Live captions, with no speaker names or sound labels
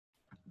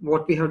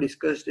what we have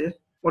discussed here.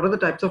 What are the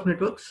types of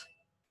networks?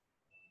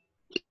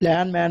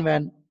 LAN, MAN,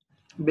 WAN.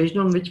 Based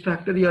on which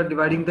factor you are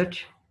dividing that?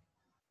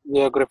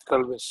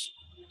 Geographical base.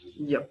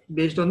 Yeah,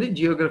 based on the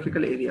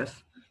geographical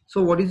areas.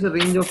 So what is the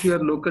range of your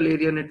local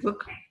area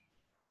network?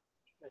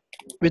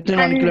 Within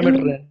 1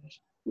 kilometer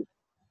range.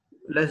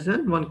 Less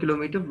than 1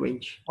 kilometer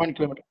range. 1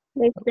 kilometer.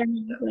 Less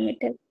than 1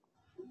 kilometer.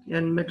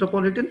 And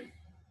metropolitan?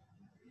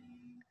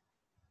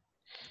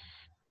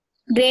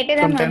 Greater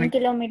than From 1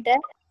 kilometer.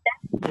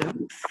 Yeah.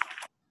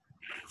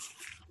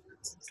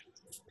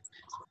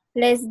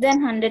 Less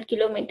than 100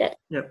 kilometer.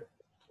 Yeah.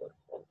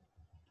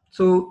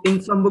 So in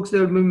some books they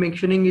will be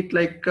mentioning it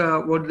like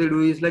what they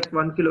do is like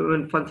 1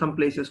 kilometer for some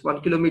places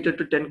 1 kilometer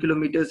to 10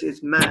 kilometers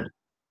is MAN,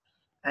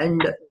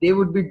 and they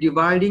would be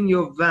dividing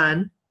your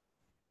WAN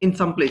in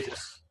some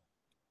places.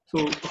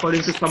 So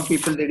according to some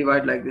people they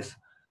divide like this.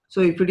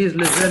 So if it is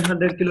less than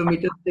 100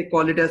 kilometers they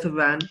call it as a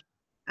WAN,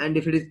 and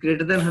if it is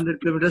greater than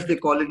 100 kilometers they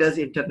call it as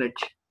internet.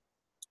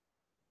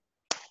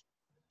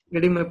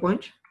 Getting my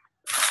point?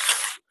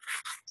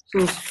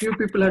 So few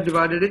people have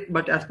divided it,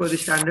 but as per the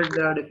standard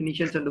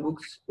definitions in the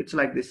books, it's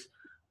like this: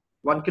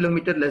 1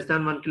 kilometer, less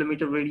than 1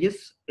 kilometer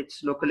radius,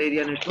 it's local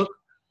area network.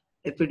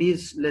 If it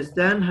is less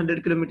than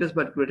 100 kilometers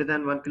but greater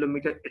than 1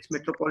 kilometer, it's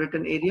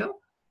metropolitan area.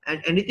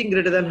 And anything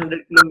greater than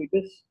 100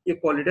 kilometers, you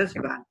call it as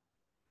WAN.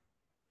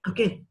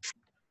 Okay.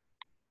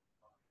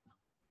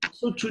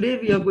 So today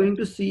we are going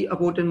to see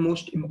about the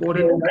most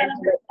important,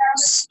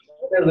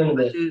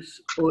 which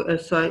is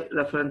OSI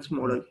reference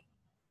model.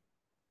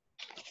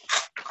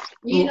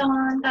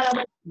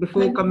 So,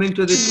 before coming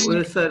to this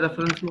OSI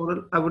reference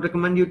model, I would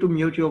recommend you to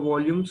mute your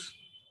volumes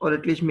or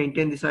at least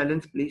maintain the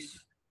silence, please.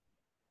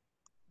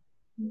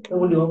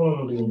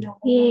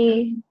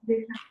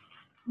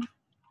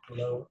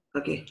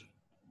 Okay.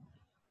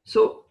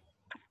 So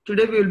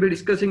today we will be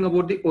discussing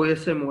about the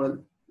OSI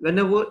model.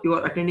 Whenever you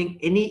are attending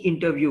any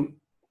interview,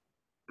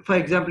 for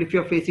example, if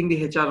you are facing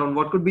the HR round,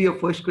 what could be your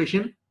first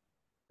question?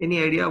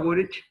 Any idea about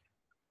it?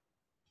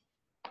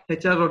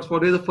 HR rounds,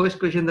 what is the first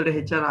question that a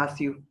HR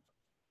asks you?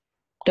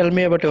 Tell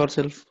me about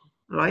yourself.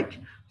 Right.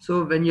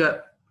 So when you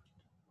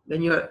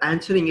are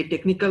answering a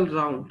technical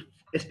round,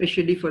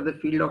 especially for the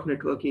field of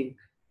networking,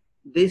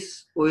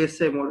 this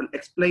OSI model,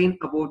 explain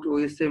about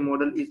OSI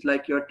model is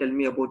like you're telling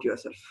me about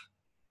yourself.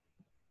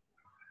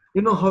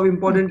 You know how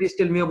important is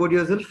tell me about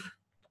yourself?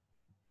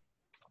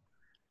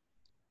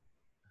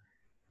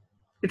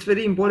 It's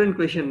very important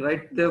question,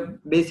 right? The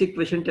basic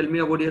question, tell me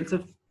about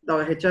yourself. The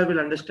HR will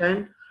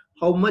understand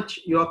how much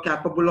you are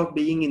capable of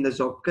being in the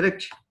job,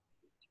 correct?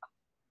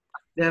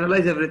 They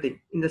analyze everything.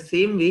 In the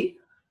same way,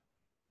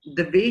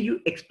 the way you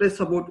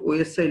express about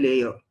OSI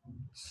layer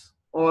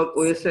or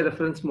OSI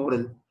reference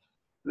model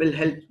will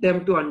help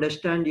them to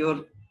understand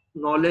your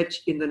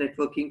knowledge in the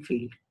networking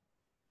field.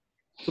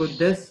 So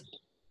this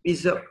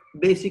is a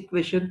basic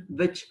question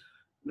which,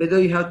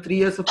 whether you have 3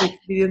 years of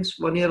experience,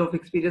 1 year of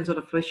experience, or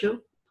a fresher,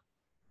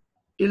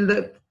 till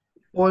the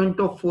point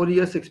of 4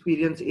 years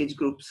experience age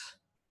groups,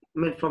 I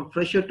mean from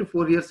fresher to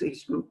 4 years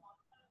age group,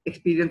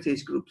 experience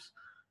age groups.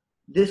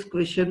 This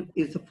question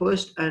is the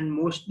first and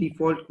most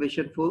default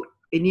question for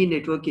any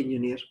network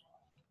engineer.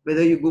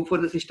 Whether you go for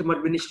the system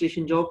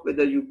administration job,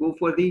 whether you go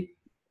for the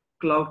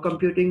cloud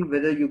computing,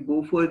 whether you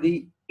go for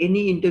the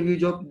any interview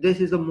job, this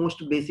is the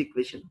most basic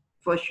question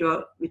for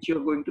sure which you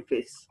are going to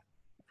face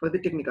for the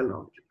technical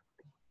round.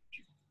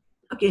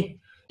 Okay,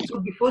 so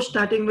before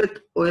starting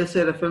with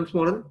OSI reference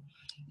model,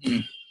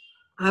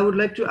 I would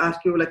like to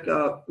ask you, like,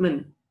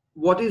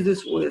 what is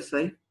this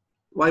OSI?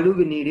 Why do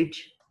we need it?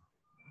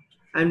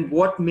 And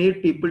what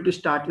made people to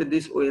start with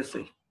this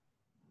OSI?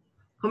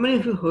 How many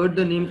of you heard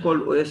the name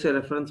called OSI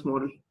reference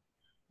model?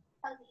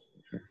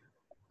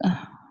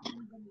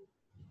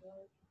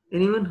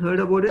 Anyone heard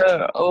about it?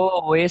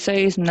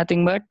 OSI is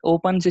nothing but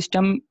open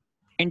system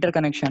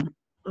interconnection.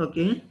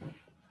 Okay.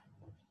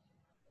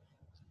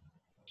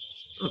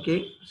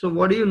 Okay. So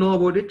what do you know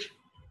about it?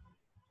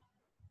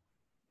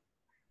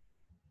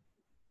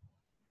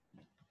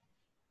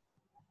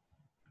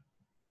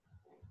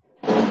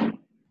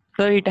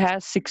 So it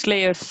has 6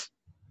 layers.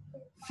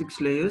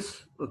 6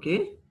 layers.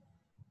 Okay.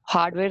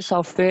 Hardware,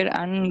 software,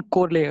 and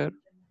core layer.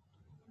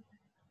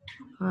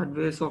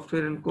 Hardware,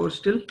 software, and core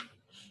still.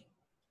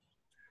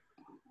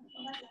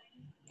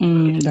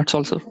 That's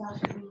also.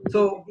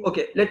 So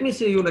okay, let me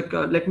say you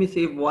let me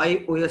say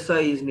why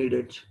OSI is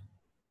needed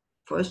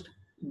first.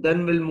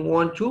 Then we'll move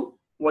on to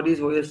what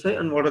is OSI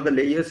and what are the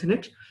layers in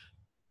it.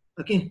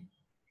 Okay.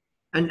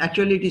 And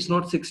actually, it is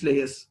not 6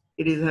 layers.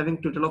 It is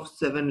having total of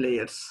 7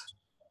 layers.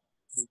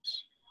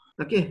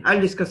 Okay, I'll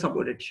discuss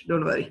about it.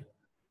 Don't worry.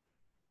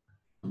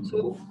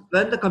 So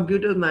when the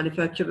computer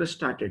manufacturer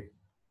started,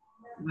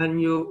 when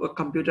your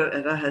computer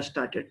era has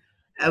started,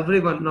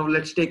 everyone, now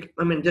let's take,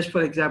 I mean, just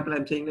for example,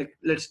 I'm saying like,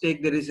 let's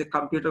take, there is a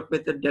computer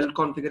with a Dell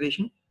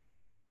configuration.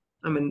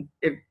 I mean,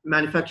 it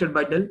manufactured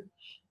by Dell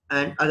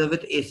and other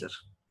with Acer,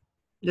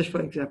 just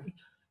for example.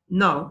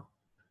 Now,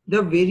 there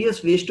are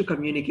various ways to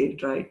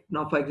communicate, right?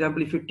 Now, for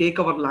example, if you take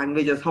our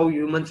languages, how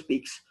human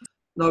speaks,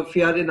 Now, if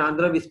you are in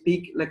Andhra, we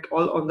speak like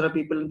all Andhra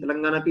people and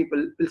Telangana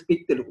people will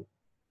speak Telugu.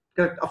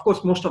 Correct? Of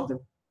course, most of them.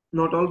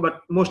 Not all,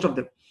 but most of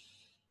them.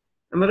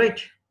 Am I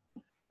right?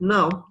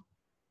 Now,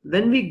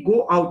 when we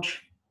go out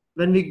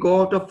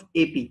of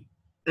AP,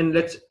 and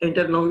let's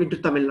enter now into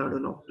Tamil Nadu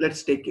now.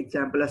 Let's take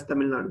example as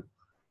Tamil Nadu.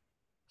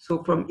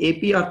 So from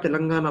AP or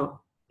Telangana,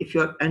 if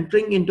you are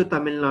entering into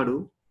Tamil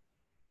Nadu,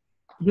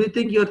 do you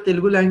think your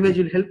Telugu language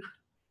will help?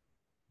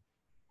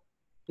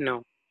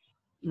 No.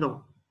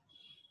 No.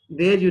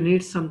 There you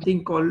need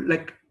something called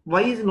like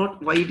why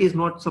it is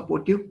not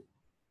supportive?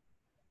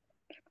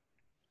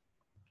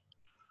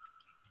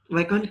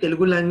 Why can't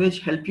Telugu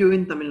language help you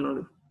in Tamil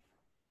Nadu?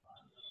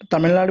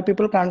 Tamil Nadu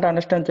people can't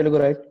understand Telugu,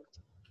 right?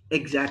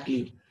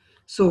 Exactly.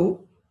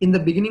 So in the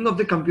beginning of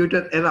the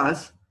computer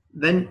eras,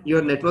 when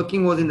your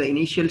networking was in the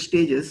initial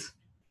stages,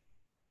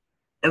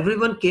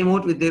 everyone came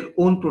out with their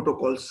own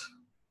protocols.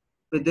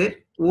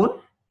 Like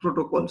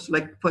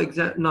for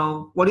example,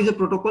 now what is a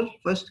protocol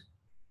first?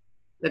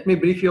 Let me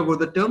brief you about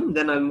the term,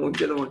 then I'll move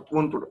to the one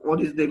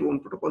what is their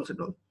own protocols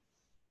and all.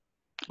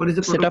 What is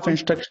the Set of protocol?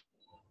 instructions.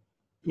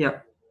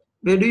 Yeah.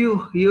 Where do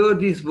you hear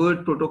this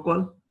word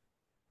protocol?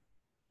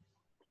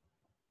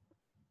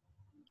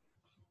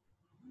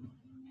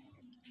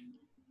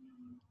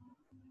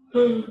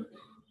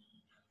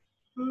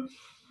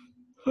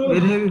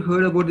 Where have you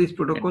heard about this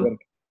protocol?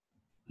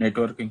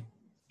 Networking.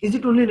 Is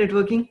it only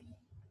networking?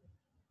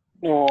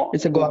 No.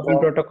 It's a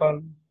government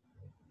protocol.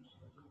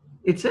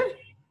 It's a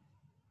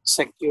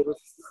Secure.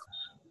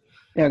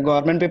 Yeah,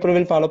 government people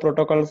will follow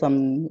protocols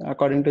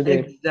according to their.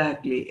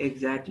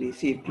 Exactly.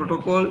 See,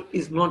 protocol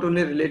is not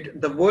only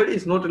related, the word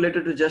is not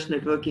related to just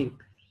networking.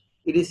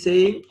 It is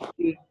saying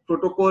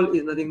protocol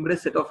is nothing but a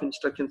set of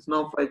instructions.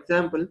 Now, for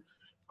example,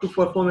 to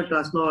perform a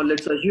task, now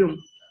let's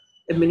assume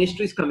a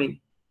ministry is coming.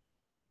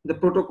 The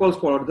protocols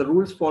followed, the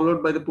rules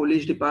followed by the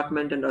police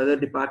department and other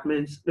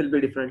departments will be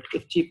different.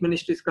 If chief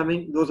minister is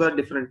coming, those are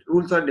different.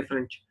 Rules are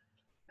different.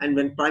 And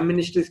when prime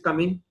minister is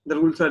coming, the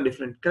rules are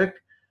different. Correct?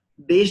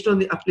 Based on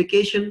the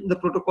application, the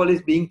protocol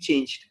is being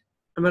changed.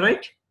 Am I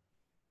right?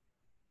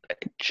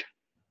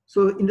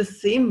 So in the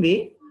same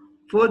way,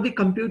 for the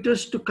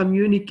computers to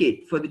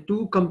communicate, for the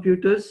two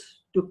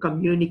computers to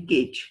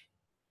communicate,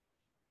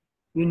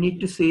 you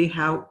need to say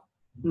have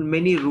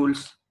many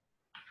rules.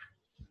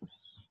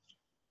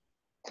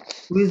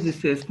 Who is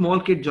this? A small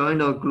kid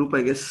joined our group,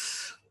 I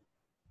guess.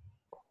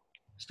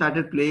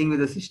 Started playing with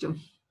the system.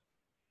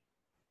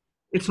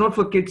 It's not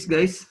for kids,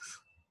 guys.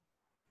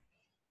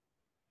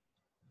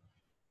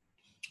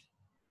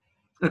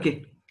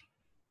 Okay.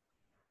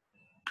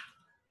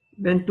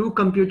 When two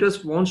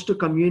computers wants to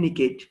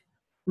communicate,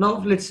 now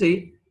let's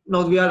say,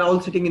 now we are all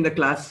sitting in the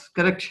class,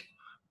 correct?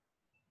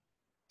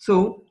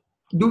 So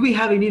do we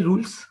have any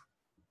rules?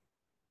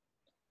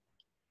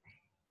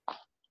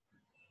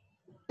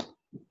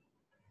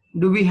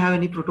 Do we have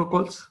any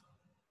protocols?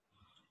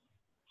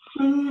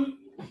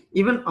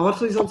 Even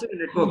ours is also a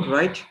network,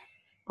 right?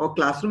 Our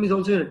classroom is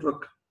also a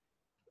network.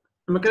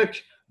 Am I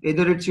correct?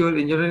 Either it's your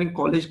engineering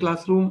college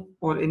classroom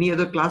or any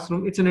other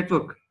classroom, it's a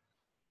network.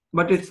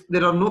 But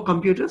there are no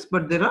computers,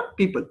 but there are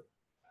people.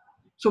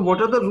 So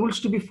what are the rules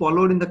to be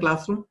followed in the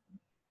classroom?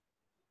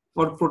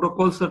 What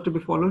protocols are to be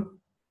followed?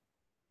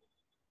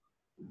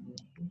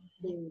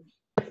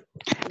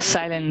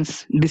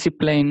 Silence,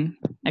 discipline,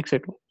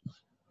 etc.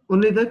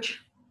 Only that?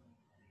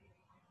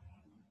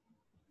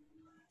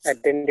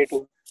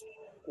 Identity.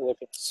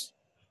 Ethics.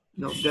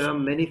 No, there are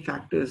many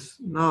factors.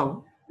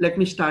 Now, let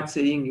me start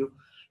saying you.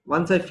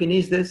 Once I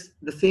finish this,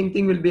 the same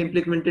thing will be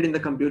implemented in the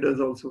computers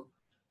also.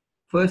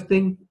 First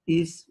thing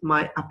is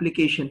my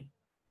application.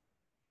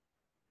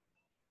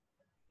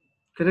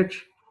 Correct?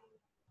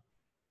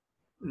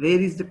 Where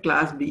is the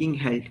class being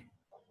held?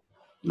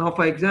 Now,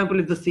 for example,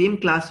 if the same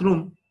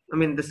classroom,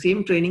 the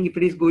same training, if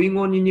it is going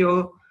on in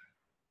your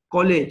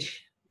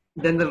college,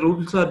 then the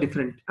rules are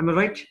different. Am I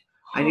right?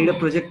 I need a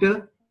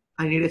projector,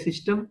 I need a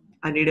system,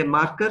 I need a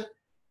marker,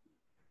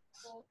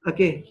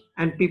 okay,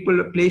 and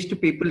place to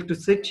people to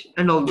sit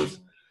and all those.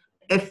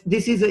 If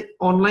this is an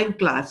online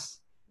class,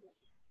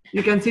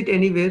 you can sit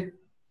anywhere.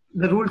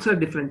 The rules are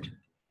different.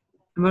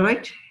 Am I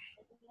right?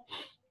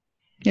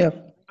 Yeah.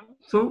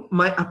 So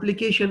my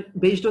application,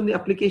 based on the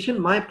application,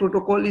 my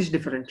protocol is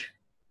different.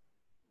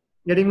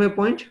 Getting my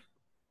point?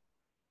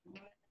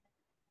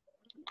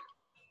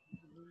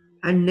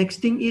 And next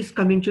thing is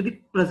coming to the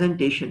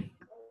presentation.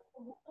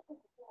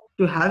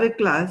 To have a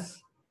class,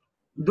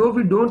 though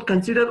we don't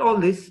consider all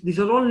this, these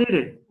are all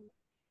needed.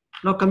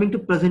 Now coming to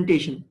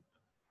presentation.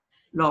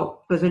 Now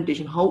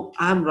presentation, how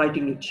I'm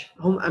writing it,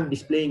 how I'm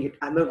displaying it.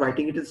 Am I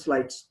writing it in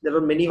slides? There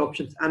are many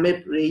options. Am I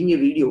playing a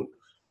video,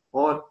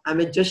 or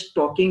am I just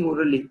talking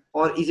orally,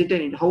 or is it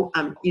an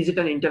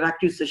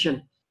interactive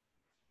session?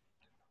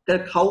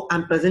 That how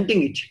I'm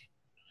presenting it,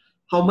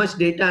 how much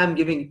data I'm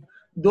giving.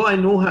 Though I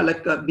know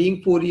how,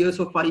 being 4 years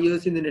or 5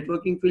 years in the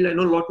networking field, I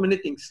know a lot many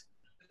things,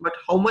 but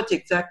how much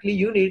exactly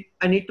you need,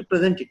 I need to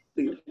present it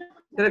to you.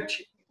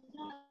 Correct?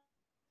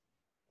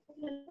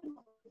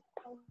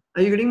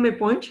 Are you getting my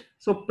point?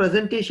 So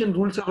presentation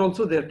rules are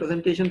also there,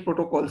 presentation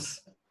protocols.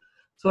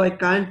 So I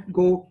can't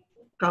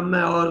come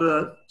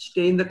or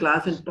stay in the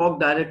class and talk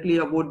directly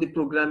about the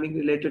programming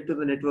related to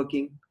the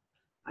networking.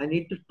 I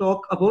need to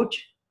talk about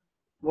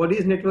what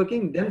is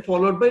networking, then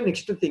followed by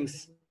next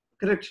things.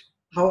 Correct?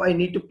 How I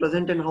need to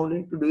present and how I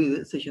need to do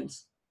the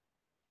sessions.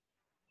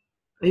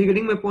 Are you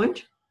getting my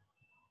point?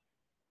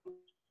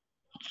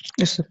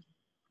 Yes, sir.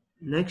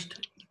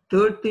 Next,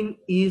 third thing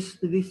is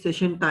the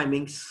session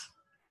timings.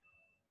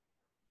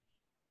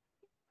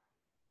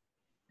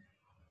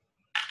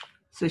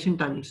 Session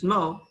timings.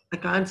 Now, I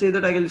can't say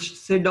that I will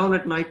sit down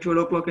at night 12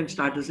 o'clock and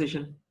start the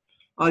session.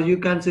 Or you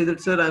can say that,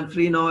 sir, I'm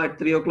free now at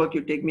 3 o'clock,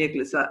 you take me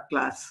a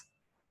class.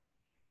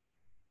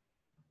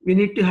 We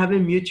need to have a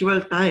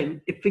mutual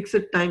time, a fixed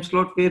time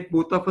slot where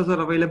both of us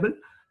are available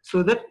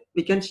so that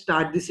we can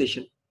start the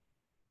session.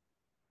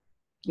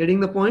 Getting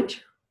the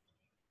point?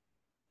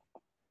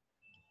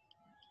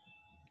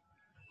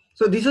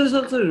 So this is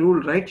also a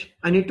rule, right?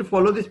 I need to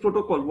follow this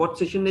protocol. What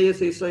session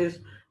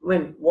is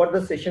when, what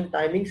the session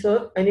timings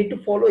are, I need to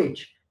follow it.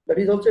 That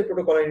is also a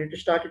protocol. I need to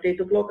start at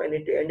 8 o'clock. I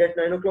need to end at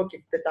 9 o'clock.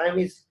 If the time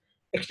is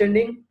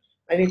extending,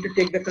 I need to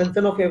take the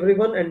consent of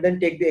everyone and then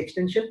take the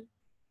extension.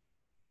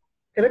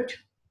 Correct?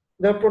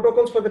 There are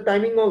protocols for the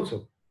timing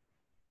also.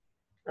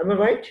 Am I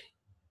right?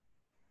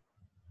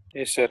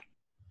 Yes, sir.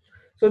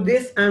 So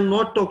this, I'm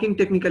not talking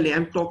technically.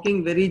 I'm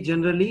talking very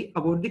generally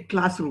about the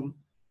classroom.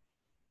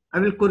 I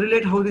will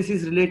correlate how this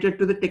is related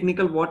to the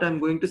technical, what I'm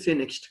going to say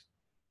next.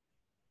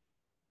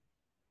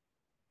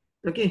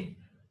 Okay.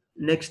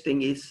 Next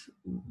thing is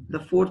the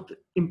fourth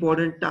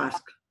important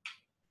task.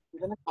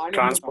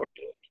 Transport.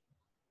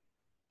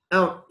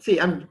 Now, see,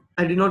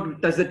 I did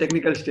not touch the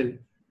technical still.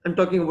 I'm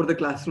talking about the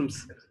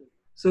classrooms.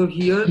 So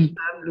here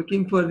I'm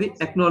looking for the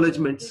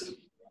acknowledgements.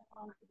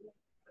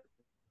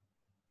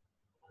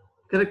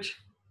 Correct?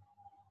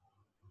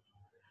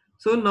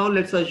 So now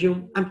let's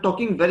assume I'm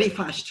talking very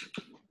fast.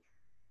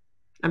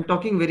 I'm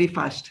talking very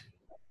fast.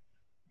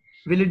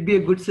 Will it be a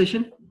good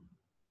session?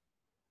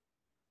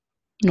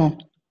 No.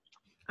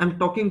 I'm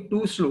talking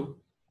too slow.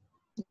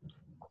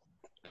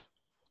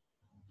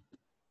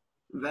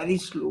 Very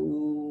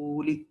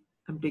slowly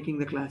I'm taking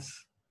the class.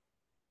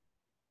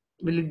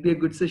 Will it be a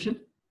good session?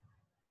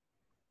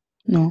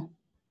 No.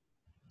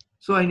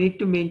 So I need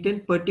to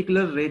maintain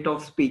particular rate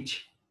of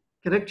speech.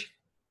 Correct?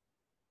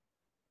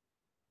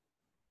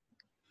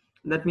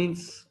 That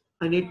means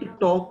I need to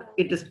talk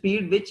at a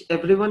speed which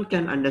everyone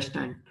can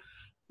understand.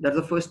 That's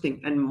the first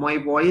thing. And my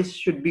voice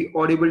should be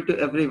audible to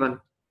everyone.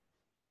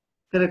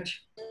 Correct?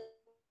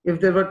 If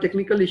there were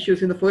technical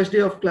issues in the first day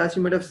of class,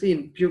 you might have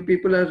seen few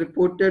people have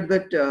reported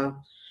that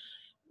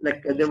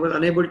they were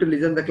unable to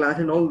listen to the class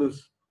and all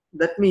those.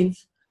 That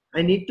means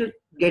I need to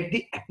get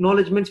the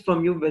acknowledgements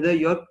from you whether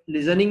you're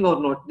listening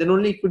or not. Then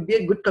only it could be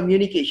a good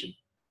communication.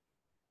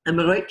 Am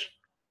I right?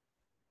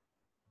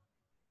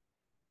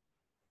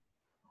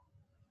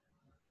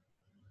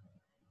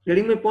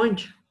 Getting my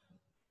point?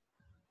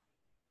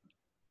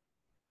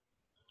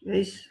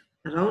 Guys,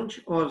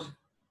 around or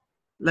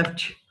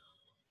left?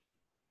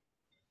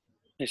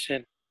 Yes,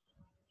 sir.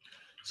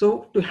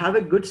 So to have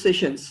a good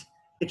sessions,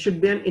 it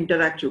should be an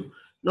interactive.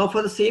 Now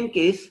for the same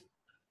case,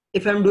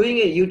 if I'm doing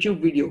a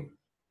YouTube video,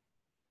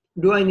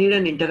 do I need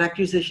an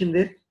interactive session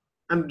there?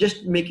 I'm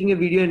just making a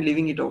video and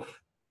leaving it off.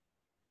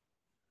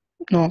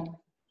 No.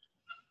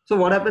 So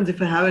what happens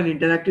if I have an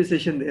interactive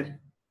session there?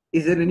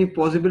 Is there any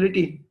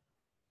possibility?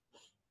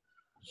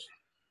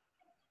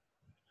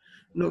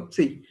 No,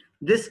 see,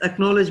 this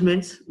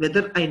acknowledgements,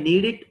 whether I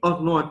need it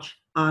or not,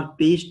 are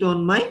based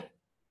on my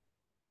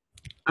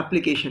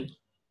application.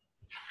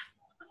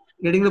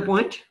 Getting the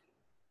point?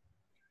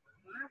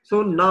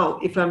 So now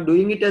if I'm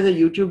doing it as a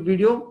YouTube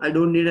video, I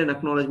don't need an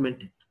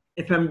acknowledgement.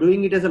 If I'm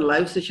doing it as a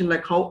live session,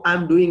 like how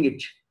I'm doing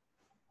it,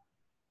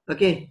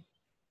 okay,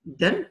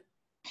 then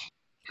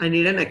I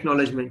need an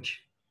acknowledgement.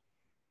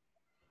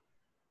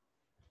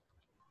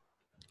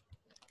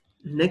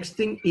 Next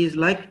thing is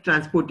like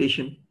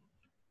transportation.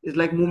 It's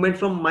like movement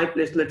from my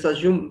place. Let's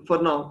assume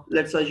for now,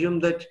 let's assume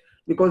that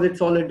because it's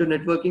all into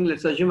networking,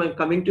 let's assume I'm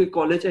coming to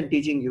college and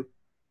teaching you.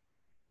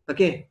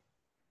 Okay.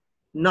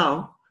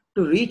 Now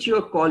to reach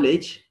your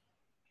college,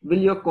 will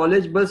your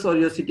college bus or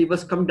your city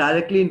bus come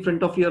directly in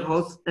front of your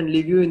house and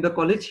leave you in the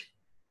college?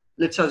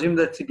 Let's assume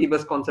that city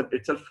bus concept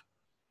itself.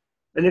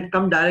 Will it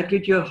come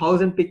directly to your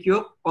house and pick you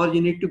up, or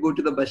you need to go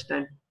to the bus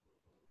stand?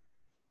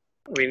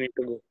 We need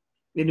to go.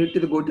 You need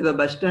to go to the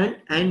bus stand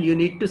and you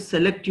need to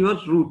select your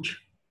route.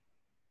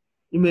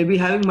 You may be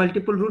having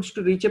multiple routes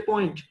to reach a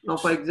point. Now,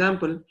 for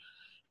example,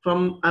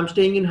 I'm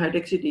staying in High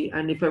Tech City,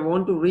 and if I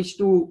want to reach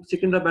to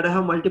Secunderabad, I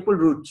have multiple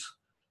routes.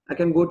 I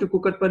can go to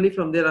Kukatpalli,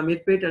 from there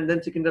Amirpet, and then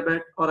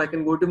Secunderabad, or I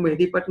can go to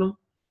Mehdipatnam.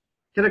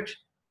 Correct?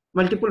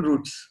 Multiple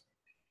routes.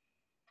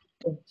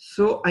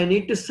 So I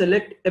need to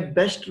select a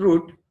best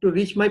route to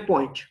reach my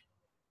point.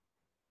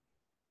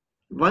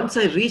 Once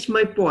I reach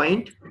my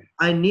point,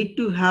 I need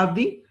to have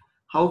the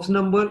house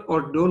number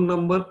or door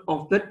number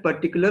of that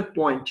particular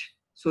point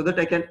so that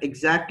I can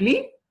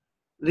exactly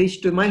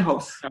reach to my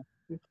house.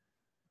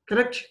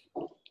 Correct?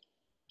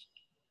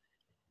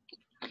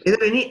 Is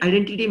there any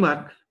identity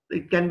mark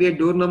It can be a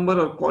door number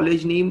or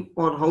college name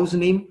or house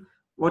name,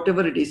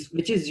 whatever it is,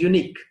 which is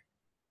unique.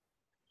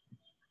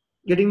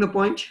 Getting the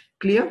point?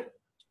 Clear?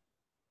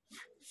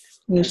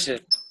 Yes, sir.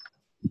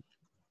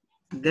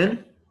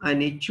 Then I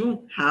need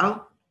to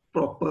have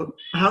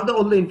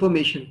all the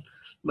information.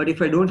 But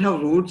if I don't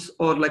have roads,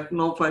 or like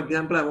now, for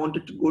example, I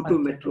wanted to go to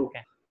metro,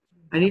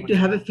 I need to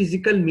have a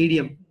physical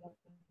medium.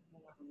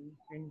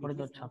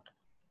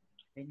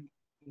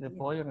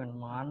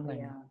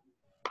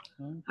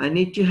 I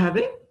need to have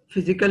a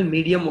physical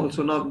medium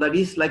also. Now that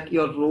is like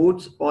your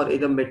roads or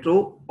either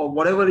metro or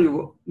whatever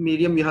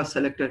medium you have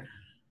selected.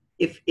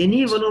 If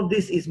any one of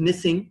this is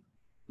missing,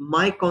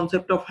 my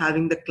concept of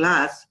having the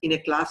class in a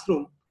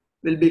classroom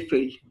will be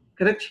failed.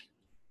 Correct?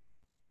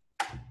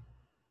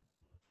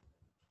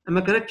 Am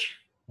I correct?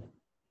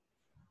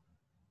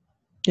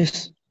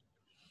 Yes.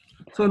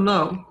 So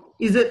now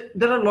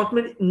there are a lot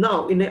many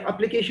now in an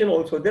application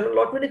also. There are a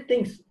lot many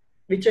things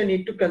which I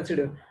need to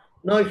consider.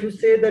 Now, if you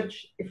say that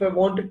if I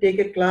want to take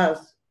a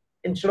class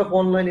instead of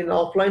online in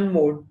offline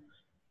mode,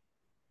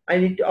 I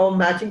need to, our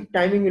matching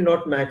timing will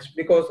not match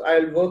because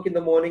I'll work in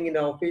the morning in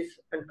the office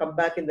and come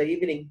back in the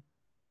evening.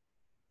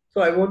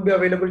 So I won't be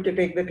available to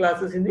take the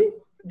classes in the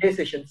day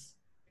sessions.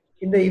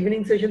 In the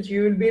evening sessions,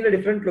 you will be in a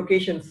different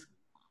locations.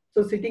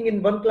 So sitting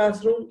in one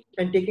classroom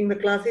and taking the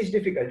class is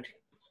difficult.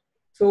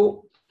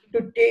 So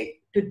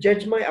to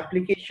judge my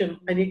application,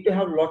 I need to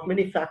have lot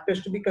many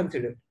factors to be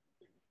considered.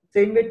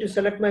 Same way to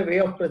select my way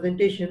of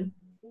presentation,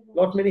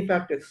 lot many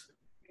factors.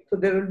 So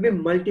there will be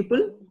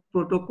multiple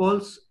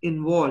protocols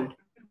involved.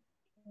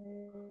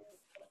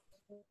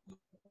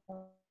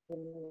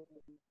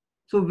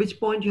 So which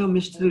point you have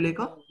missed,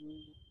 Srilekha?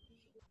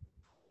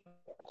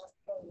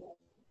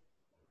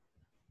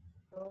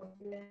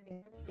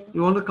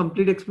 You want a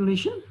complete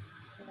explanation?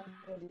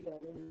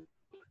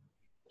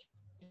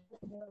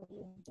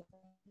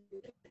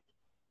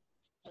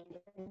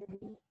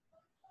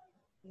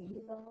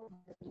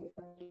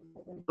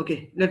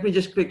 Okay, let me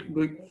just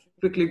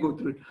quickly go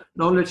through it.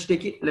 Now let's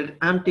take it.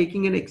 I'm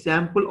taking an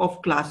example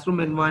of classroom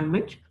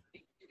environment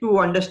to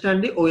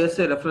understand the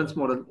OSI reference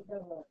model.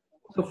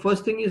 So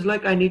first thing is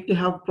like I need to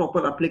have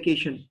proper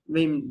application. I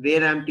mean,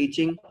 where I'm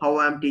teaching, how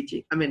I'm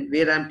teaching. I mean,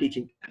 where I'm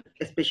teaching,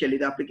 especially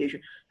the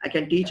application. I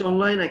can teach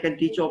online, I can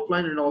teach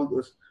offline, and all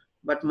those.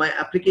 But my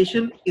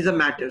application is a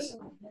matters.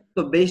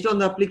 So based on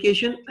the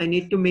application, I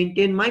need to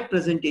maintain my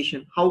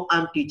presentation, how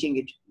I'm teaching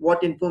it,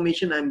 what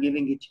information I'm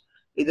giving it,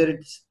 either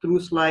it's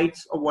through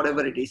slides or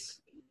whatever it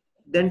is.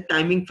 Then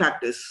timing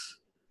factors,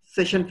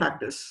 session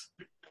factors.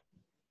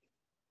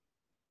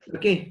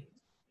 Okay,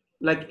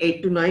 like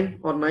 8 to 9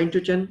 or 9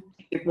 to 10.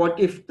 What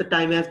if the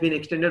time has been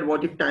extended?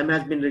 What if time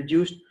has been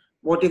reduced?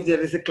 What if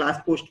there is a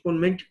class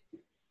postponement?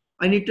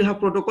 I need to have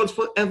protocols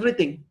for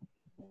everything.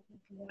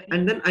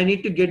 And then I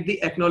need to get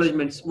the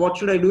acknowledgements. What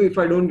should I do if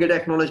I don't get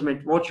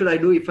acknowledgement? What should I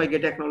do if I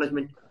get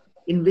acknowledgement?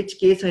 In which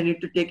case I need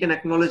to take an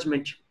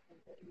acknowledgement.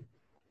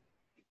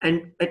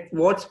 And at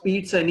what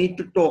speeds I need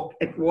to talk,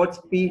 at what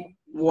speed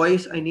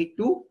voice I need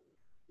to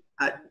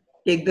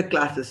take the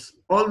classes.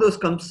 All those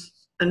comes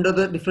under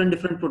the different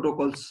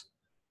protocols.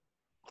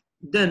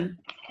 Then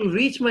to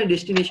reach my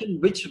destination,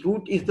 which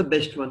route is the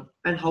best one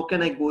and how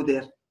can I go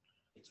there?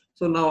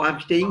 So now I'm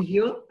staying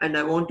here and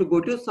I want to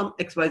go to some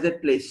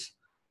XYZ place.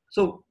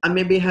 So I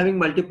may be having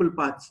multiple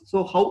paths.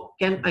 So how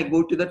can I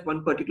go to that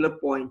one particular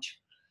point?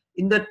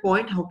 In that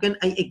point, how can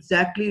I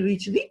exactly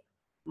reach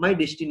my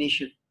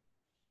destination?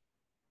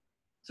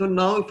 So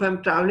now if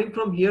I'm traveling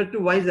from here to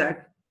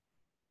Vizag,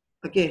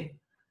 okay,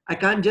 I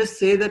can't just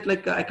say that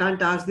like I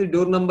can't ask the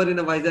door number in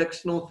a Vizag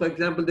snow. For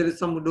example, there is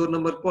some door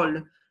number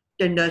called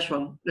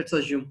 10-1, let's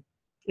assume,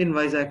 in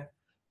Vizag.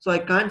 So I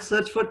can't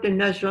search for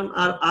 10-1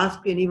 or ask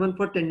anyone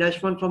for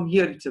 10-1 from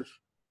here itself.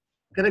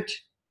 Correct?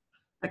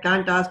 I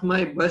can't ask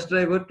my bus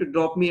driver to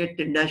drop me at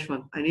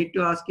 10-1. I need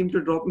to ask him to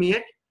drop me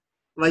at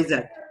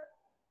Vizag.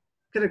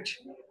 Correct?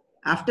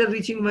 After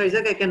reaching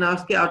Vizag, I can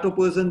ask a auto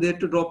person there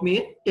to drop me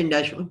at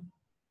 10-1.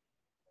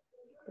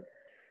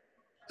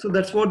 So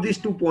that's what these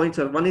 2 points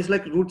are. One is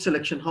like route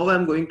selection, how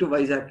I'm going to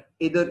Vizag.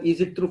 Either is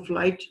it through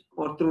flight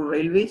or through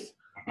railways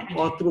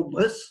or through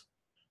bus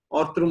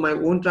or through my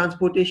own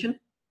transportation.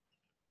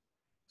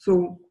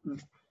 So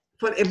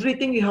for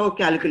everything you have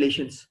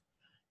calculations.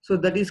 So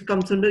that is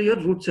comes under your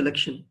route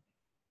selection.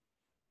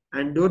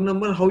 And door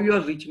number, how you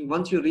are reaching.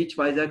 Once you reach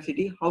Vizag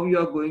city, how you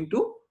are going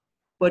to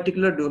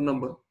particular door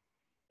number.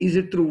 Is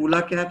it through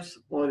Ola cabs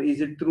or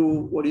is it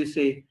through, what do you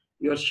say,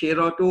 your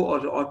share auto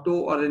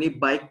or any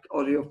bike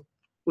or your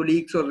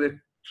colleagues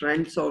or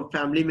friends or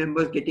family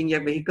members getting a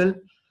vehicle,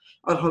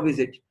 or how is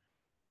it?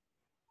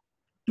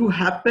 To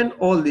happen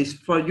all this,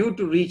 for you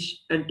to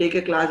reach and take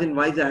a class in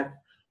Vizag,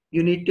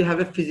 you need to have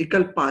a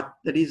physical path,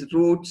 that is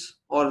roads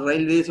or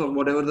railways or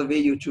whatever the way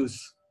you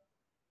choose.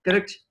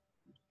 Correct?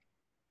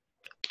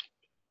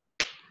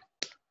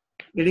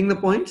 Getting the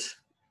points?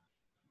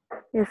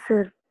 Yes,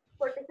 sir.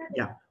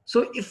 Yeah.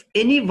 So if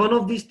any one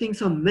of these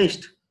things are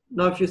missed,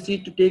 now if you see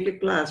to take a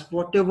class,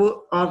 whatever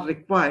are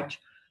required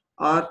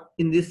are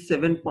in these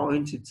 7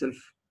 points itself.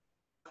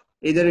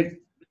 Either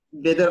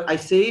whether I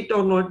say it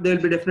or not,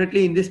 they'll be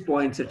definitely in this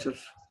points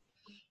itself.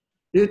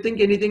 Do you think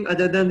anything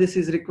other than this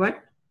is required?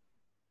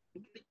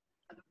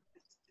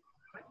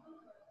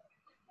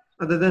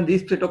 Other than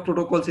these set of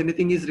protocols,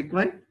 anything is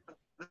required?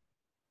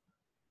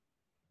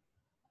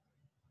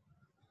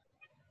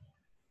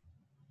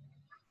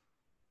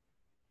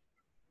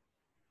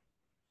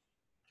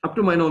 Up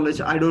to my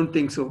knowledge, I don't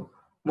think so.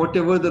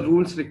 Whatever the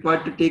rules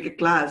required to take a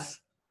class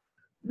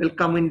will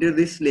come into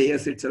these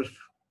layers itself,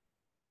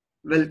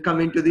 will come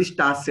into these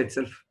tasks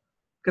itself.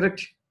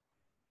 Correct?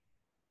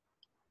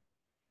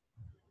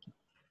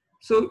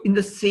 So in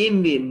the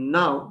same way,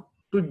 now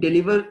to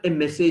deliver a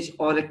message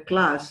or a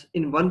class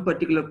in one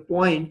particular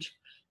point,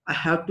 I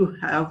have to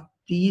have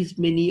these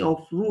many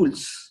of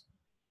rules.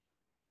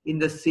 In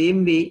the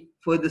same way,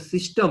 for the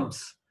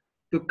systems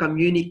to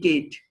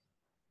communicate,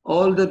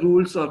 all the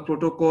rules or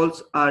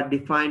protocols are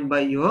defined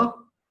by your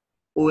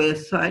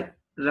OSI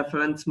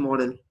reference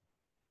model.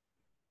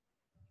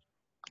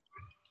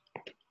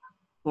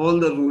 All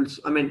the rules.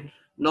 I mean,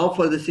 now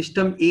for the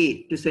system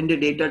A to send a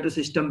data to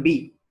system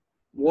B,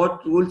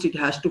 what rules it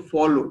has to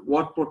follow,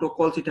 what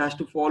protocols it has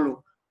to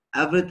follow,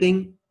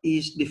 everything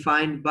is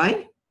defined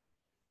by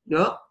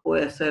your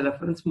OSI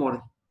reference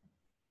model.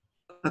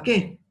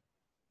 Okay.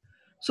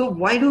 So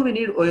why do we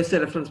need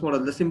OSI reference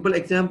model? The simple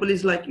example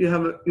is like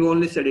you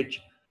only said it.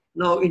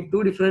 Now in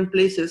two different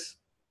places,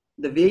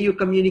 the way you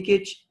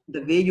communicate,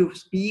 the way you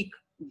speak,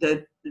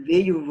 the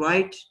way you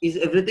write is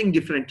everything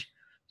different.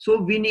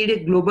 So we need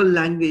a global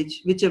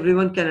language which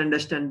everyone can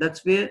understand.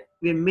 That's where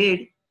we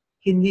made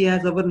Hindi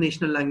as our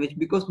national language,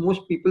 because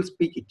most people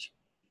speak it.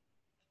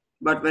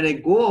 But when I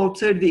go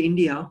outside the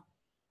India,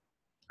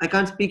 I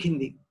can't speak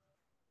Hindi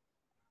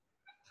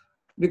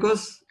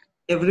because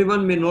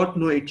everyone may not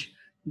know it.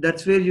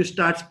 That's where you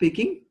start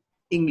speaking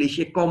English,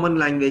 a common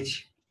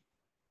language.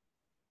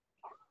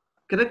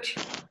 Correct?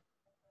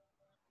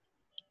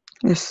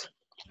 Yes.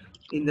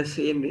 In the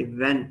same way,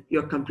 when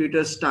your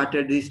computer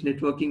started this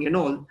networking and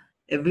all,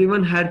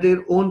 everyone had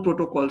their own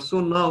protocol.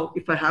 So now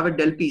if I have a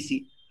Dell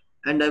PC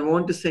and I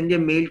want to send a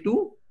mail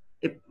to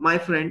my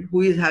friend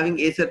who is having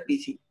Acer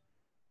PC,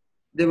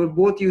 they were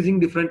both using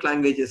different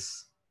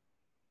languages.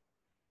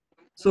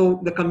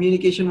 So the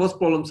communication was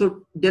problem.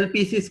 So Dell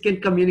PCs can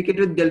communicate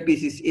with Dell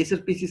PCs. Acer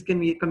PCs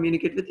can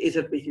communicate with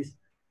Acer PCs.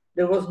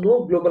 There was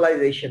no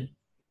globalization.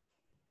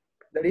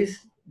 That is,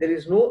 there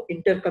is no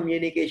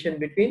intercommunication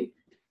between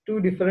two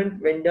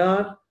different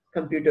vendor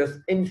computers.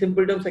 In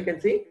simple terms, I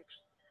can say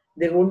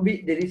there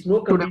is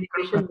no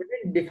communication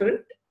between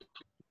different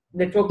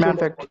network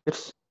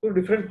Manufacturers. two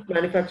different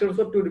manufacturers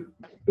or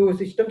two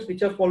systems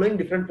which are following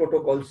different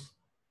protocols.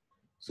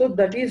 So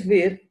that is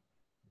where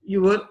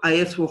your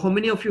ISO. How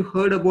many of you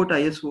heard about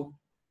ISO?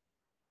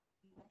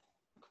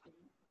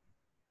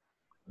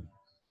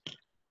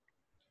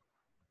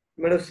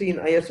 You might have seen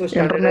ISO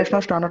standard.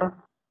 International standard.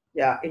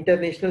 Yeah,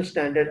 International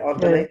Standard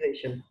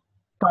Organization.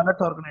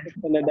 Standards organization.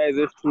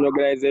 Standardization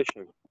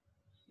organization.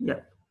 Yeah.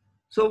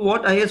 So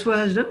what ISO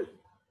has done?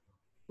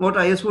 What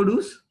ISO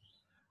does?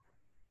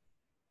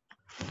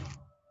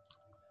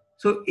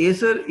 So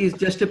Acer is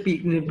just a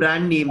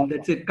brand name.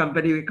 That's it.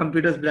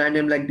 Computer's brand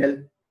name like Dell.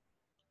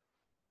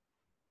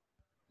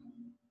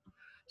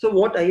 So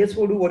what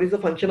ISO do? What is the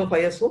function of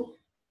ISO?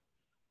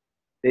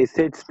 They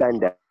set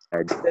standards.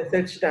 They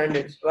set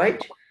standards,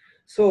 right?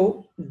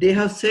 So they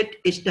have set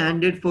a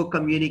standard for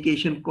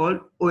communication called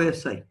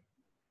OSI.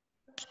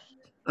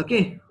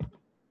 Okay.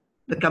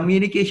 The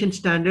communication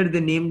standard they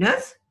named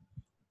as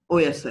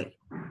OSI.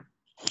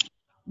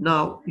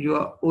 Now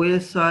your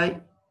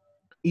OSI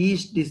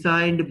is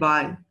designed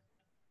by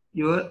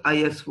your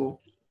ISO.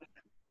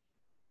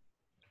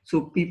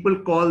 So people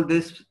call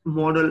this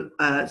model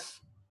as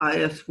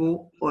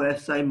ISO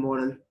OSI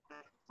model,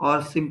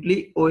 or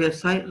simply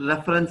OSI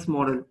reference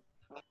model.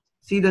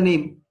 See the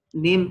name.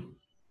 Name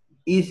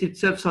is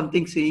itself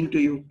something saying to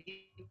you.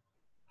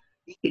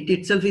 It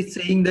itself is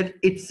saying that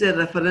it's a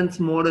reference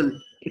model.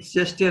 It's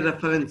just a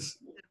reference.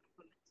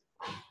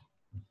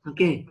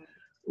 Okay.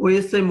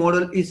 OSI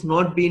model is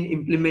not being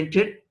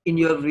implemented in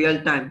your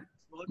real time,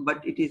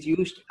 but it is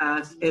used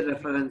as a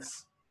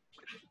reference.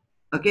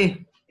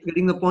 Okay.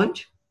 Getting the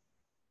point?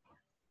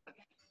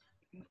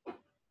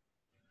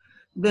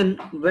 Then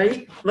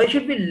why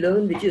should we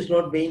learn which is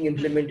not being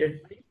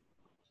implemented?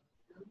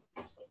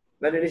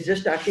 When it is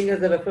just acting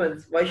as a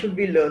reference, why should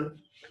we learn?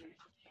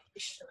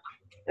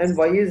 And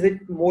why is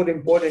it more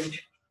important?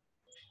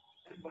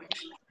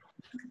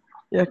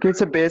 Yeah,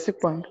 it's a basic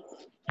point.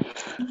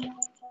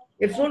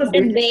 It's not a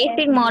The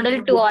basic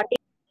model to what?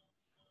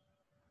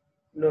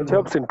 No.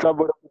 Helps in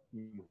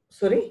troubleshooting.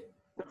 Sorry?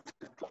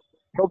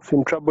 Helps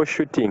in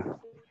troubleshooting.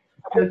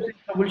 Helps in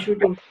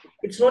troubleshooting.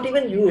 It's not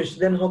even used.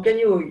 Then how can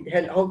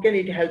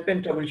it help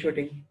in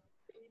troubleshooting?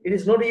 It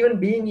is not even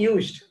being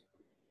used.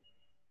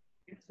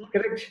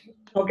 Correct?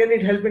 How can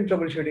it help in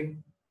troubleshooting?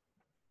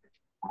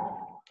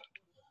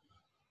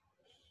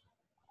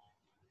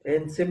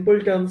 In simple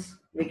terms,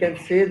 we can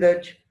say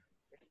that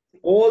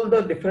all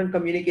the different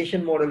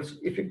communication models.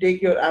 If you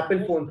take your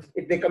Apple phones,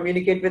 if they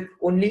communicate with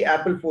only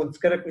Apple phones,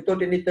 correct,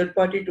 without any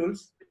third-party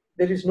tools,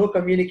 there is no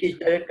communication,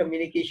 direct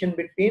communication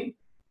between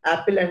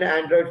Apple and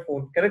Android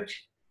phone, correct?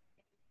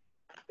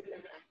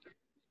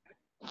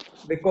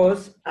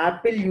 Because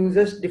Apple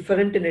uses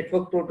different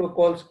network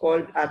protocols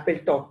called Apple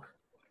Talk,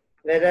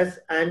 whereas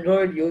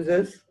Android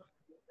uses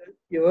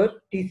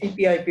your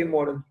TCP/IP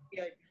model.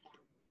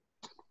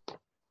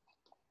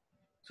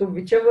 So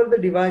whichever the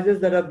devices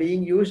that are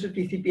being used to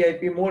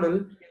TCP/IP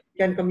model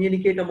can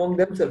communicate among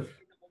themselves,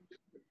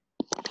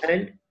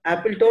 and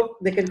Apple Talk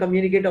they can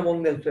communicate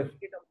among themselves.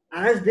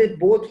 As they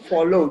both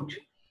followed,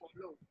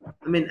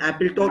 I mean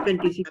Apple Talk and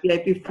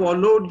TCP/IP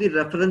followed the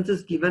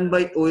references given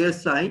by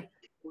OSI.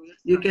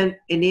 You can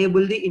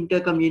enable the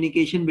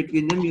intercommunication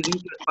between them using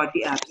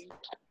third-party apps.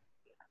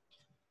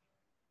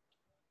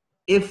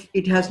 If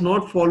it has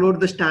not followed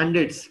the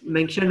standards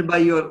mentioned by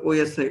your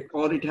OSI,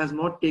 or it has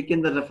not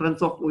taken the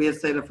reference of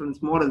OSI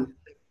reference model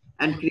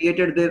and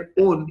created their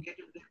own,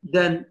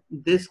 then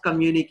this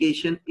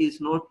communication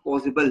is not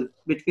possible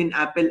between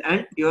Apple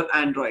and your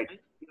Android,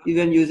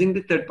 even using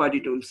the third-party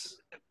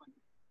tools.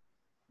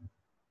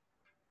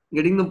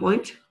 Getting the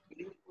point?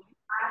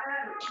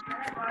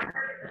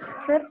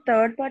 Sir,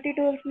 third party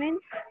tools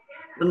means?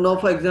 Now,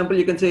 for example,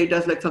 you can say it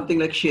as like something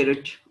like Share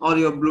It or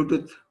your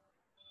Bluetooth.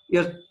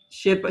 Your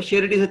Share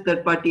It is a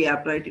third-party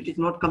app, right? It is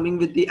not coming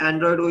with the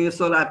Android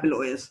OS or Apple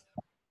OS.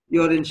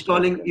 You are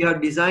installing, you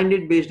have designed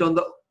it based on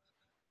the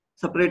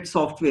separate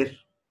software.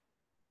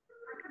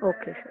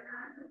 Okay, sir.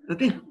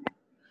 Okay.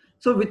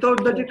 So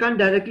without that, you can't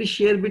directly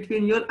share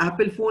between your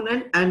Apple phone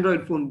and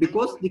Android phone,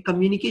 because the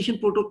communication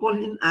protocol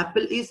in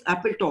Apple is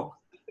Apple Talk,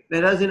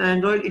 whereas in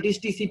Android it is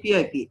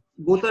TCP/IP.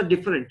 Both are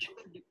different.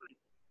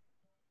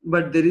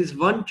 But there is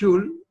one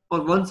tool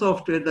or one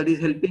software that is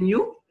helping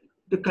you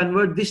to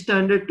convert this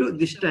standard to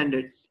this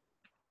standard.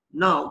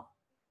 Now,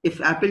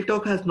 if Apple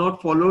Talk has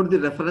not followed the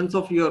reference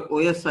of your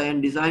OSI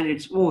and designed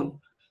its own,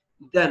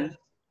 then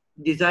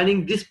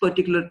designing this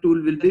particular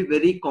tool will be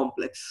very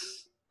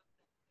complex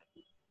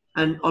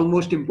and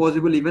almost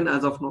impossible even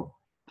as of now.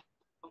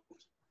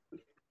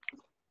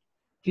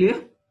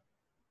 Clear?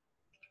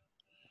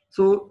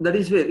 So that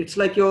is where it's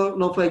like your,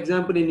 now for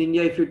example in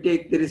India, if you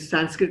take, there is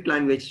Sanskrit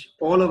language.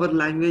 All our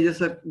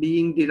languages are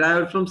being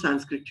derived from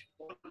Sanskrit.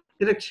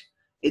 Correct?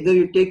 Either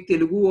you take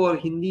Telugu or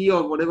Hindi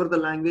or whatever the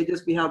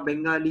languages we have,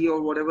 Bengali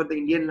or whatever the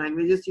Indian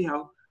languages you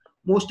have,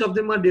 most of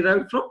them are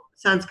derived from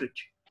Sanskrit.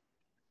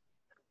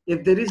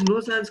 If there is no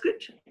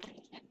Sanskrit,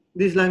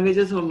 these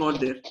languages are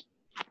not there.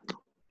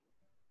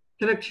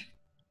 Correct?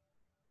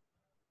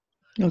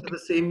 Okay. So the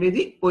same way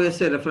the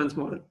OSI reference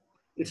model.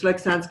 It's like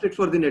Sanskrit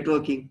for the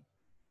networking.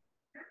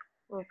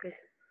 Okay.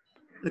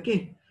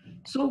 Okay.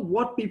 So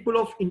what people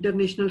of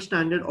International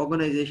Standard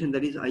Organization,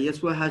 that is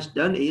ISO, has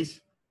done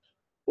is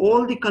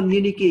all the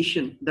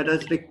communication that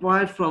is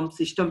required from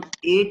system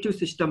A to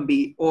system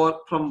B,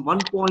 or from one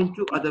point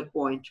to other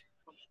point.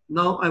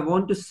 Now I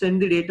want to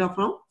send the data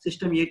from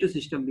system A to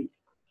system B.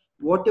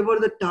 Whatever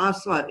the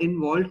tasks are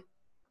involved,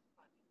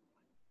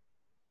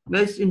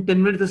 guys, in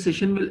 10 minutes the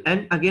session will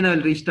end. Again, I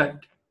will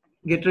restart.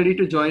 Get ready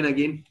to join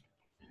again.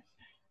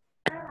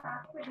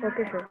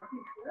 Okay, sir.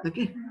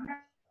 Okay.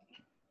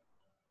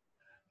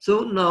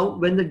 So now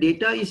when the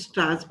data is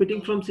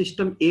transmitting from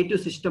system A to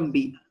system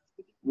B,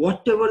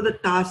 whatever the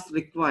task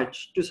required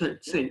to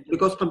send,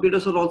 because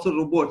computers are also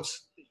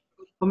robots.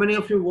 How many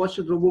of you watched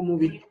a Robo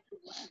movie?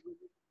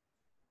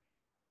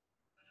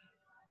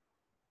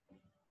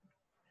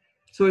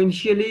 So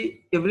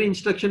initially, every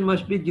instruction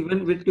must be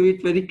given to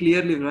it very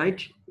clearly,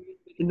 right?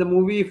 In the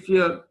movie, if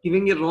you are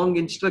giving a wrong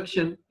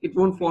instruction, it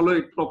won't follow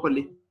it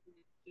properly.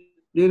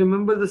 Do you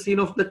remember the scene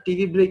of the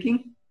TV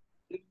breaking?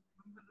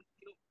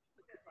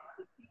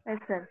 Yes,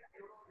 sir.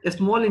 A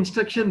small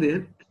instruction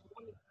there.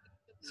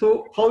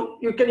 So how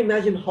you can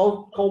imagine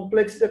how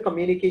complex the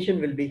communication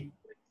will be.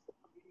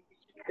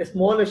 A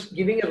small,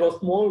 giving a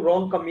small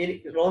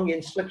wrong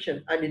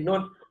instruction. I did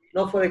not.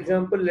 Now, for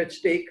example,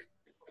 let's take,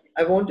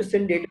 I want to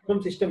send data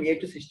from system A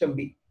to system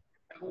B.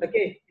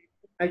 Okay.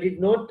 I did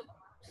not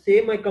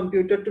say my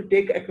computer to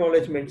take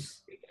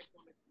acknowledgements.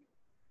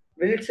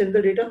 Will it send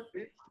the data?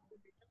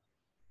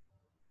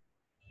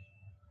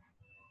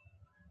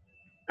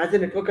 As a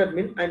network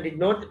admin, I did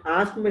not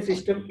ask my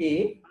system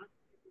A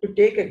to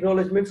take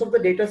acknowledgements of the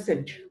data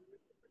sent.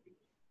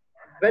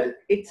 Well,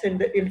 it sent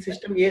the, in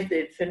system A,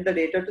 it sent the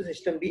data to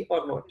system B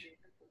or not?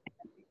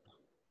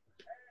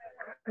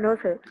 No,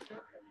 sir.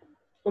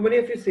 How many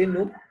of you say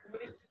no?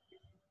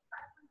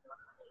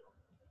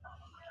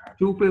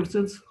 2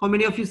 persons. How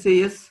many of you say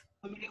yes?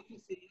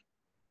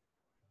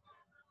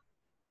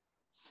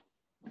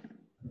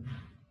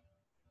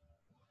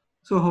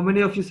 So how many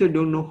of you say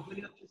don't know?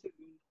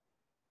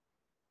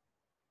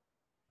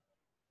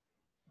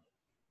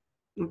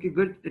 Okay,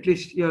 good. At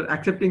least you're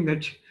accepting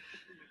that.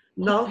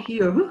 Now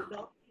here,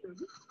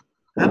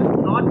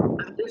 I'm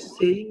just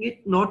saying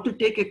it not to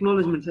take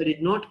acknowledgements. I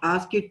did not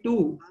ask it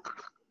to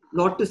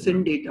not to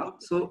send data.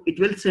 So it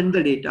will send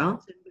the data.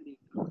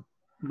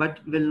 but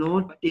will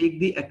not take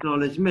the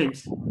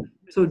acknowledgements.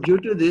 So due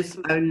to this,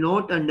 I will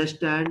not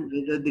understand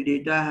whether the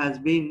data has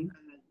been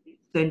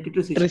sent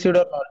to system. Received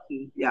or not.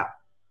 Yeah,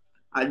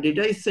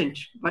 data is sent,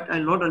 but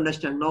I'll not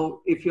understand.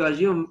 Now, if you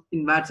assume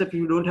in WhatsApp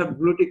you don't have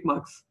blue tick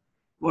marks,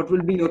 what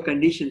will be your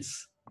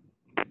conditions?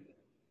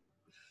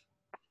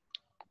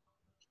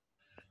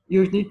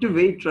 You need to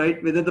wait,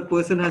 right? Whether the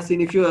person has seen.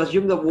 If you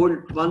assume the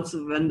old once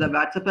when the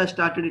WhatsApp has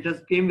started, it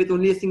has came with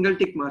only a single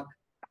tick mark,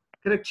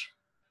 correct?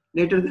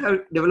 Later they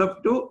have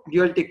developed to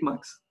dual tick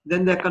marks.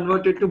 Then they are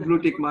converted to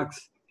blue tick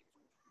marks.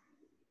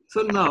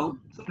 So now,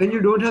 when you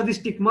don't have this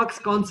tick marks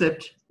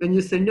concept, when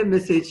you send a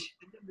message,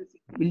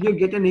 will you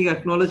get any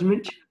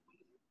acknowledgement?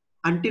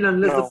 Until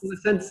unless No. the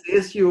person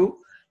says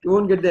you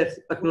won't get the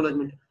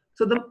acknowledgement.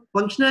 So the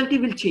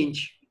functionality will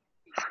change.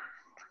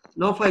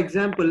 Now, for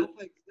example,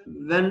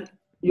 when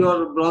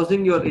you're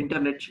browsing your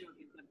internet,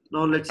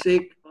 now let's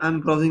say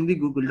I'm browsing the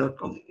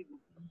google.com.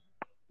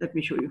 Let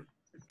me show you.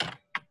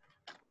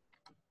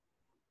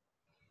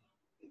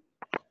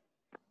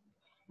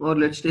 Or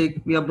let's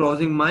take, we are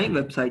browsing my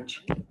website.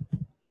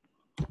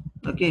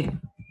 Okay.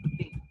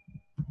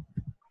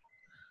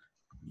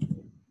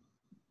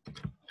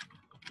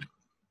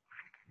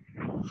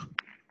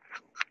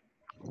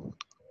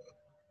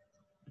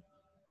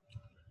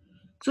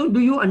 So do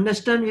you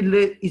understand,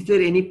 is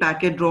there any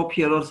packet drop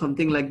here or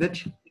something like that?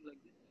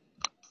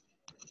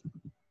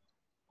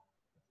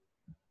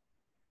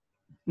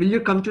 Will you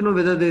come to know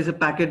whether there is a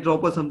packet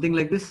drop or something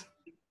like this?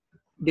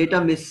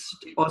 Data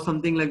missed or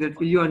something like that.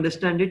 Will you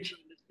understand it?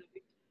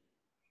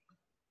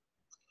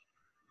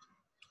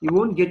 You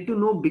won't get to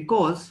know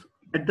because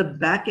at the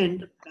back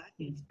end,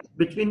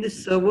 between the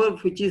server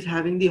which is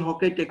having the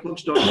Hawkeye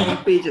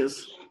Techworks.com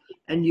pages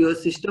and your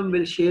system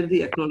will share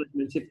the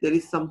acknowledgements. If there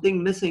is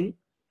something missing,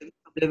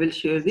 they will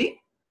share the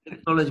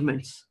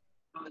acknowledgements.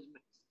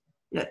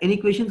 Yeah, any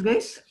questions,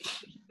 guys?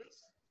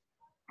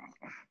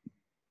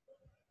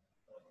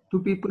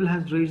 Two people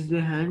have raised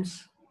their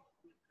hands.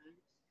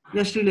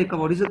 Yes, Srilekha,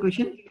 what is the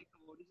question?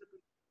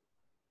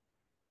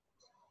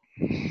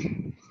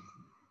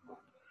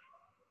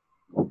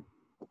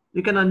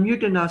 You can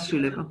unmute and ask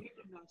Srilekha.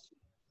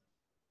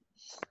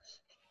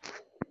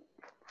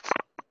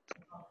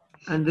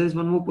 And there is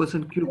one more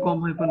person,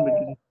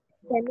 QCOM-BTD.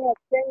 Can you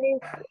explain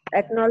this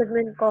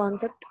acknowledgement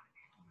concept?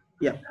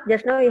 Yeah.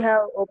 Just now you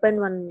have opened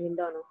one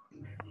window now.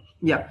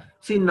 Yeah.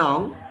 See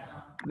now,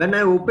 when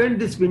I opened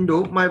this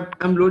window,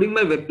 I'm loading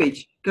my web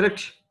page,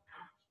 correct?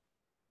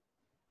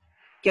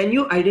 Can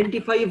you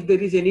identify if there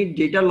is any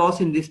data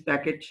loss in this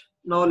packet?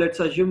 Now let's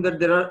assume that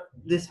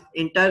this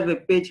entire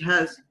web page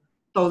has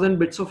 1000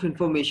 bits of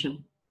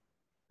information.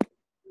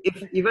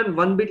 If even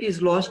one bit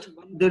is lost,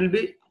 there will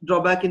be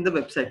drawback in the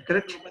website,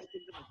 correct?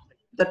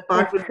 That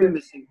part will be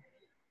missing.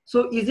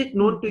 So is it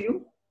known to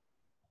you?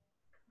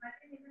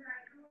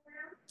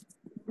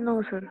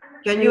 No, sir.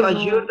 Can you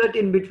assure that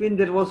in between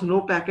there was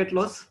no packet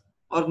loss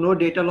or no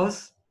data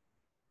loss?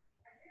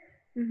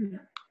 Mm-hmm.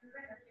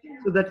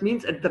 So that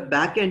means at the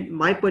back end,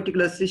 my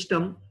particular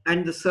system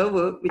and the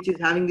server which is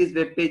having these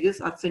web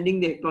pages are sending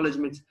the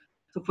acknowledgements.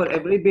 So for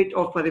every bit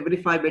or for every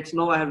 5 bits,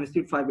 now I have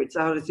received 5 bits.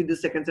 I have received the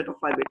second set of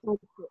 5 bits.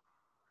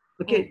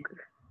 Okay.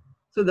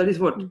 So that is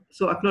what.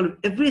 So acknowledge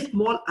every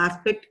small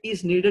aspect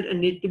is needed and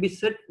need to be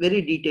set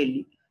very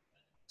detailedly.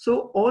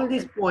 So all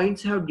these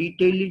points have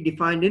detailedly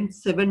defined in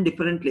 7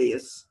 different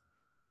layers.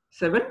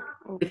 7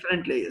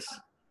 different layers.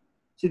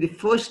 See the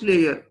first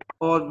layer,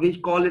 or we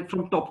call it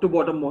from top to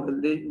bottom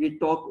model. We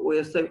talk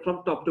OSI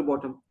from top to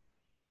bottom.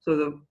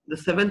 So the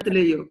 7th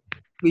layer,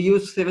 we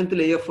use 7th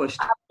layer first,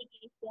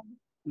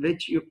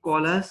 which you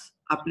call as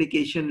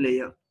application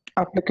layer.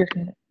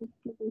 Application.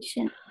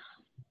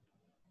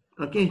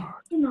 Okay.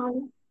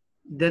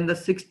 Then the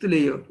 6th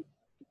layer,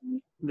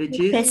 which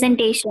is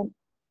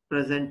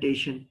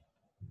presentation.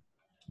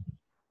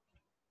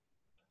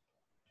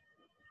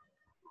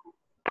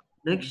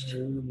 Next.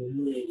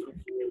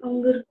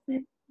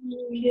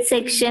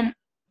 Section.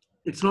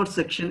 It's not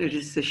section, it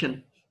is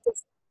session.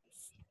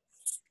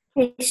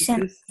 Section.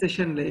 This is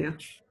session layer.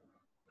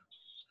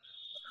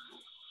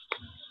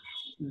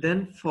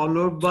 Then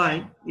followed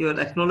by your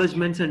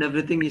acknowledgements and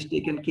everything is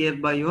taken care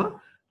by your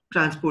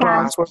transport.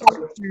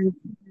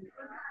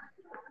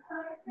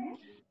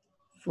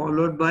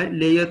 Followed by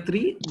layer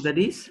 3, that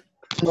is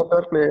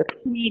Network layer.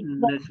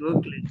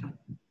 network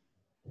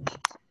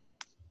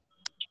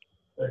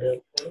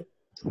layer.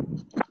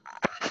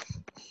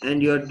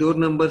 And your door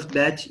numbers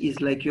batch is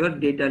like your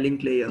data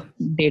link layer.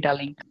 Data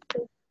link.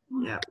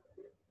 Yeah.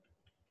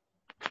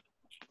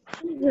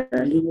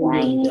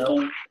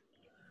 Physical.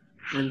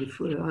 And the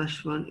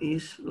last one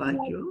is like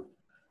your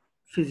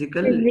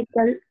physical.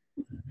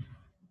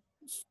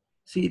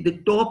 See the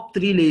top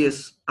 3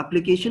 layers,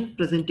 application,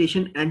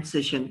 presentation and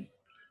session.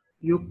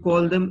 You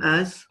call them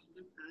as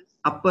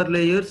upper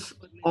layers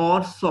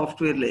or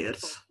software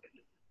layers.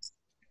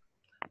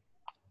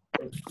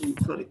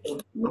 Sorry,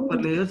 upper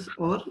layers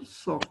or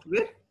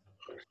software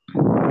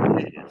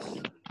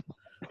layers.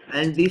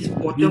 And these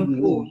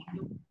bottom 4,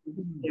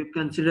 you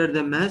consider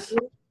them as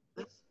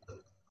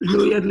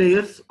lower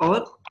layers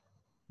or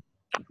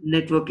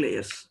network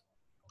layers.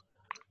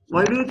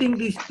 Why do you think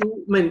these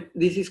two, I mean,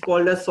 this is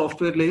called as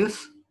software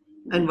layers?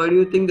 And why do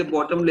you think the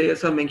bottom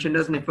layers are mentioned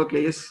as network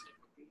layers?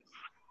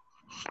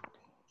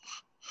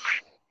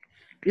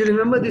 You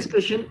remember this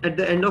question at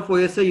the end of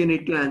OSI, you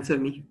need to answer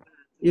me.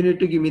 You need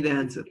to give me the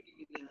answer.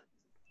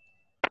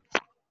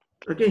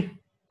 Okay.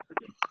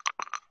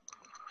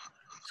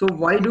 So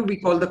why do we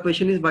call, the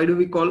question is, why do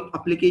we call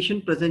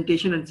application,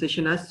 presentation and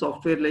session as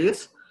software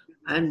layers?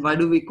 And why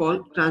do we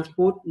call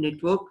transport,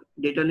 network,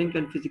 data link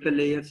and physical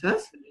layers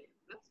as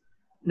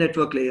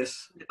network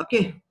layers?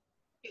 Okay.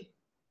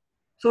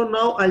 So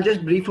now I'll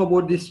just brief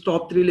about these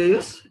top 3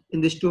 layers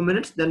in these 2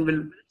 minutes. Then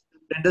we'll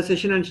end the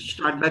session and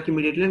start back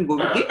immediately and go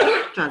with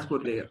the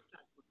transport layer.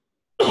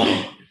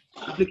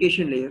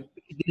 Application layer.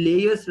 The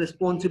layer's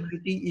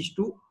responsibility is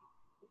to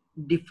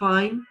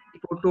define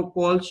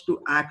protocols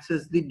to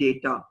access the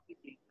data.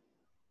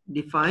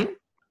 Define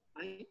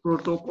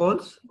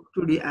protocols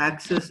to the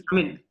access,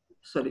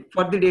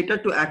 for the data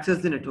to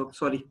access the network,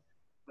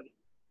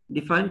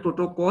 Define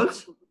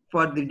protocols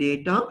for the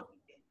data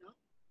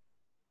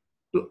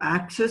to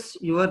access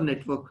your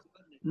network.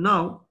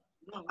 Now,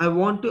 I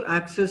want to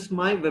access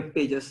my web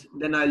pages.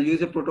 Then I'll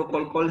use a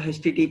protocol called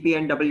HTTP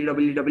and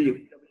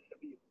www.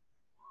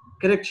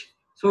 Correct?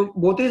 So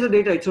both is the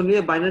data, it's only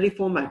a binary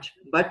format,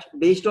 but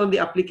based on the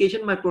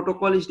application, my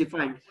protocol is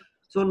defined.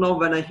 So now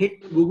when I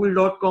hit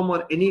google.com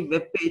or any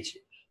web page,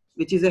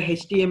 which is a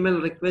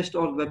HTML request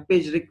or web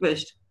page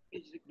request,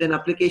 then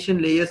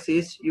application layer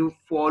says you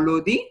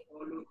follow the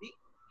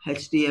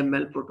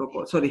HTML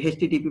protocol,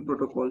 HTTP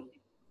protocol.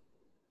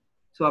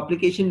 So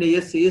application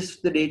layer says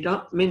the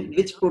data,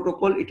 which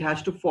protocol it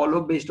has to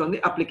follow based on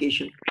the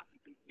application.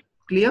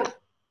 Clear?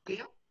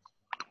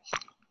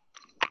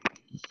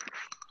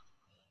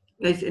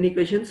 Guys, any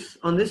questions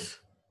on this?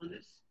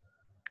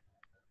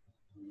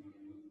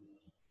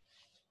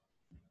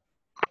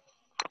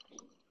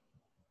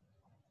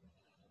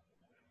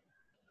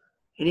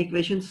 Any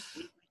questions?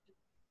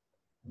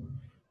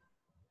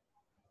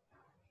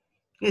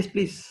 Yes,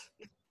 please.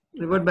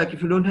 Revert back.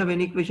 If you don't have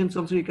any questions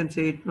also, you can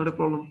say it, not a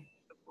problem.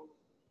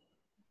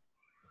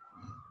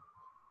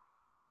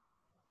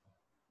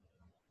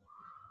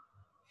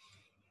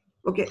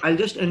 Okay, I'll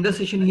just end the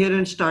session here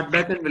and start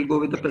back and we'll go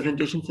with the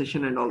presentation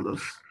session and all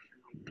those.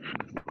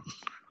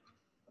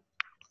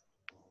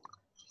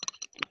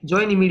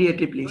 Join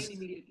immediately, please.